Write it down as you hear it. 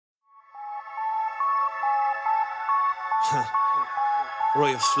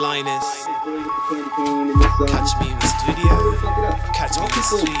Royal Flyness. Catch me in the studio. Catch me in the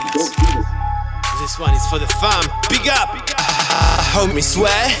streets. This one is for the fam. Big up! Homie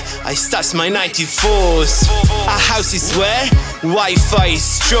swear I stashed my 94s. Our house is where Wi-Fi is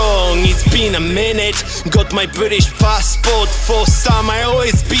strong. It's been a minute. Got my British passport. For some I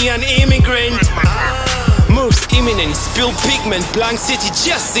always be an immigrant. Moves imminent, spill pigment, blank city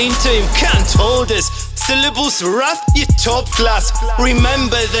just into him, can't hold us. Syllables rough, you top class.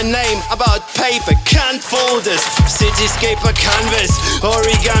 Remember the name, about paper, can't fold us. Cityscape a canvas,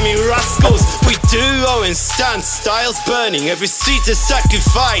 origami rascals. We duo and stand, styles burning, every street's a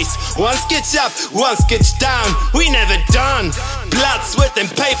sacrifice. Once gets up, once gets down, we never done. Blood, sweat and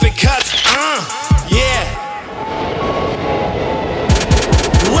paper cuts, yeah.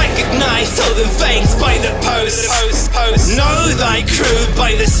 Recognize all the fakes by the post. Know thy crew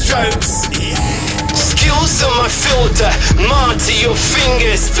by the strokes. Skills on my filter, marty your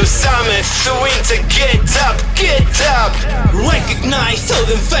fingers through summer, through winter. Get up, get up. Recognize all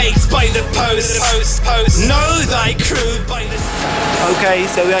the fakes by the post. Know thy crew by the strokes. Okay,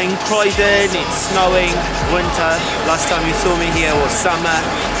 so we are in Croydon, it's snowing, winter. Last time you saw me here was summer.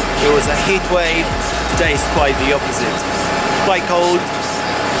 It was a heat wave. Today is quite the opposite. Quite cold.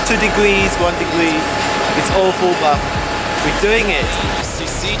 2 degrees, 1 degree. It's awful, but we're doing it.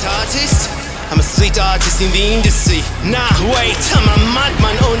 Street artist? I'm a street artist in the industry. Nah, wait, I'm a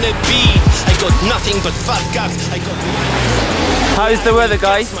madman on the beat. I got nothing but fat guts. I got. How is the weather,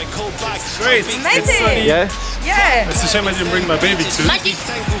 guys? Great. Amazing. Yeah? Yeah. It's a shame I didn't bring my baby too.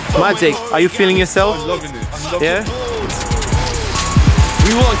 Magic. Are you feeling yourself? I'm loving it. I'm loving Yeah?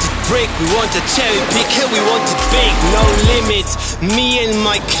 We wanted brick, we wanted cherry picker, we wanted big, no limits. Me and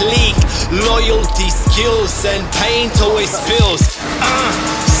my clique, loyalty, skills, and paint always spills.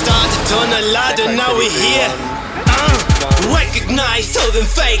 Started on a ladder, now we're here. Recognize all them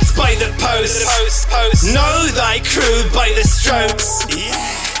fakes by the post. Know thy crew by the strokes.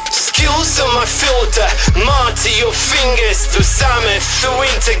 Skills on my filter, marty your fingers through summer, through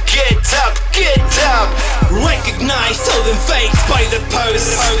winter. Get up, get up. Recognize all them fakes by the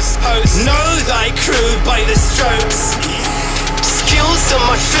post. Know thy crew by the strokes. Skills on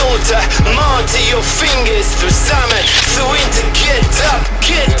my filter, marty your fingers through summer, through winter. Get up,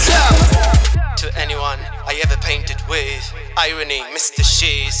 get up. To anyone I ever painted with, irony, Mr.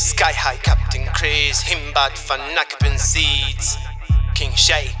 Shears, Sky High Captain Chris, Himbad Van Nakpen Seeds, King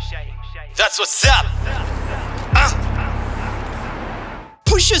Shay. That's what's up.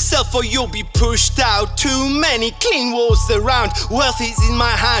 Push yourself or you'll be pushed out. Too many clean walls around. Wealth is in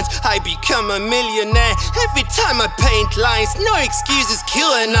my hands, I become a millionaire. Every time I paint lines, no excuses.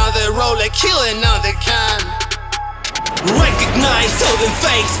 Kill another roller, kill another can. Recognize all the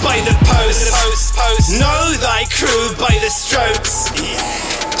fakes by the post. Know thy crew by the strokes.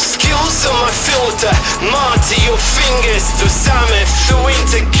 Skills on my filter, marty your fingers through summer, through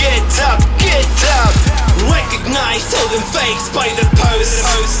winter. Get up, get up. Recognize all them fakes by the post.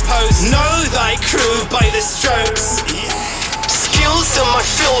 Know thy crew by the strokes. Skills on my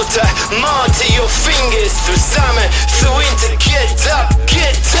filter, marty your fingers through summer, through winter. Get up,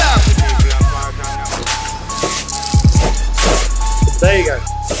 get up. There you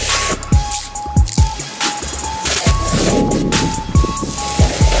go.